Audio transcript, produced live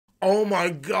Oh my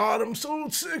God, I'm so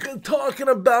sick of talking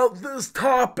about this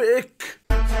topic.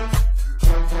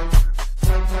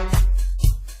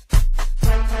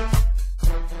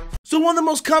 So one of the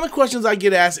most common questions I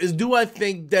get asked is, do I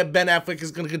think that Ben Affleck is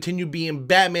going to continue being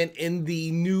Batman in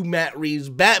the new Matt Reeves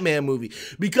Batman movie?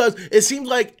 Because it seems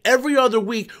like every other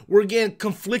week we're getting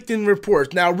conflicting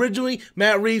reports. Now, originally,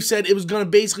 Matt Reeves said it was going to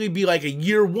basically be like a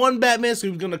year one Batman, so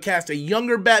he was going to cast a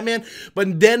younger Batman.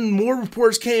 But then more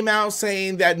reports came out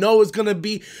saying that no, it's going to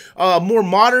be a more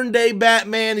modern day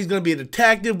Batman. He's going to be a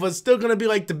detective, but still going to be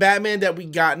like the Batman that we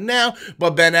got now.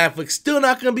 But Ben Affleck's still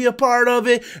not going to be a part of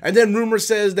it. And then rumor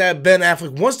says that Ben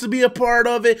Affleck wants to be a part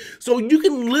of it. So you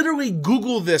can literally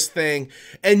Google this thing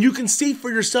and you can see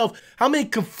for yourself how many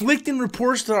conflicting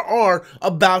reports there are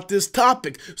about this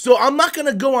topic. So I'm not going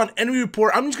to go on any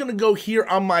report. I'm just going to go here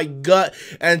on my gut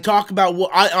and talk about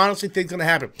what I honestly think is going to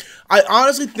happen. I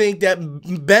honestly think that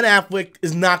Ben Affleck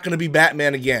is not going to be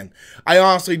Batman again. I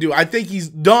honestly do. I think he's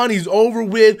done. He's over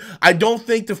with. I don't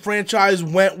think the franchise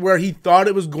went where he thought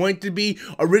it was going to be.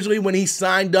 Originally, when he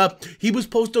signed up, he was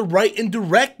supposed to write and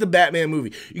direct the Batman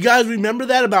movie. You guys remember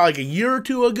that about like a year or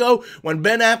two ago when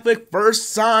Ben Affleck first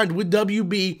signed with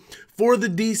WB for the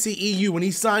DCEU, when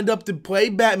he signed up to play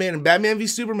Batman and Batman v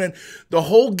Superman? The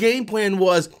whole game plan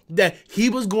was that he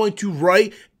was going to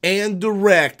write and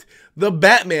direct the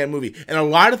Batman movie. And a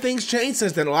lot of things changed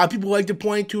since then. A lot of people like to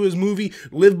point to his movie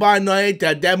Live by Night,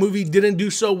 that movie didn't do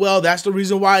so well. That's the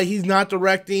reason why he's not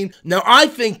directing. Now, I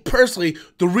think personally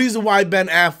the reason why Ben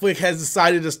Affleck has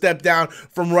decided to step down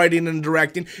from writing and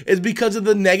directing is because of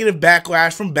the negative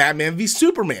backlash from Batman v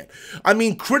Superman. I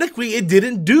mean, critically, it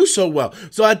didn't do so well.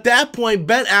 So at that point,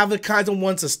 Ben Affleck kind of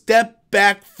wants to step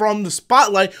back from the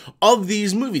spotlight of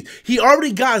these movies. He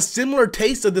already got a similar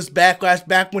taste of this backlash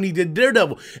back when he did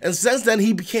Daredevil, and since then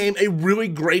he became a really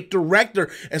great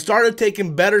director and started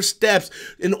taking better steps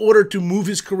in order to move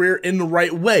his career in the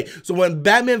right way. So when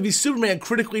Batman v Superman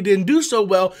critically didn't do so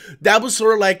well, that was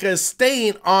sort of like a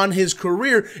stain on his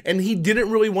career, and he didn't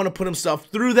really want to put himself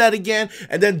through that again.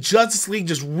 And then Justice League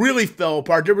just really fell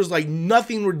apart. There was like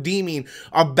nothing redeeming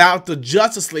about the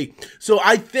Justice League. So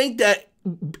I think that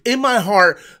in my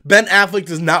heart, Ben Affleck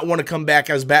does not want to come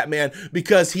back as Batman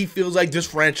because he feels like this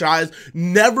franchise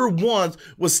never once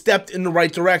was stepped in the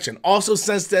right direction. Also,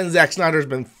 since then, Zack Snyder's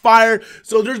been fired,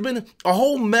 so there's been a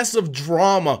whole mess of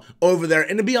drama over there.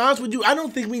 And to be honest with you, I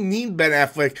don't think we need Ben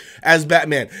Affleck as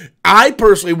Batman. I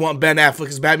personally want Ben Affleck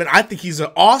as Batman. I think he's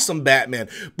an awesome Batman.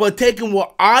 But taking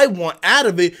what I want out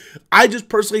of it, I just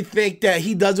personally think that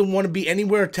he doesn't want to be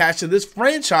anywhere attached to this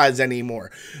franchise anymore.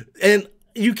 And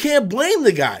you can't blame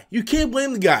the guy. You can't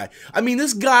blame the guy. I mean,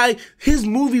 this guy, his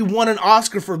movie won an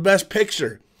Oscar for Best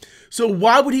Picture. So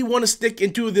why would he want to stick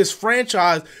into this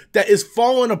franchise that is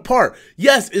falling apart?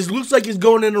 Yes, it looks like it's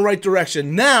going in the right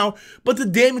direction now, but the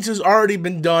damage has already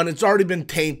been done. It's already been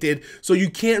tainted, so you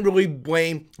can't really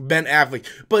blame Ben Affleck.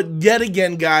 But yet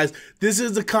again, guys, this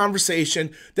is a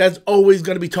conversation that's always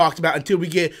going to be talked about until we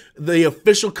get the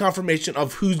official confirmation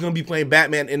of who's going to be playing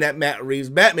Batman in that Matt Reeves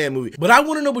Batman movie. But I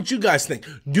want to know what you guys think.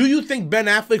 Do you think Ben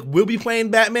Affleck will be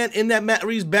playing Batman in that Matt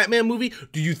Reeves Batman movie?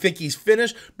 Do you think he's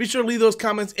finished? Be sure to leave those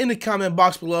comments in the comment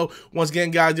box below. Once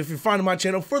again, guys, if you're finding my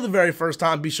channel for the very first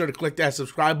time, be sure to click that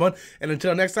subscribe button. And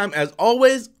until next time, as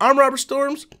always, I'm Robert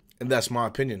Storms, and that's my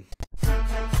opinion.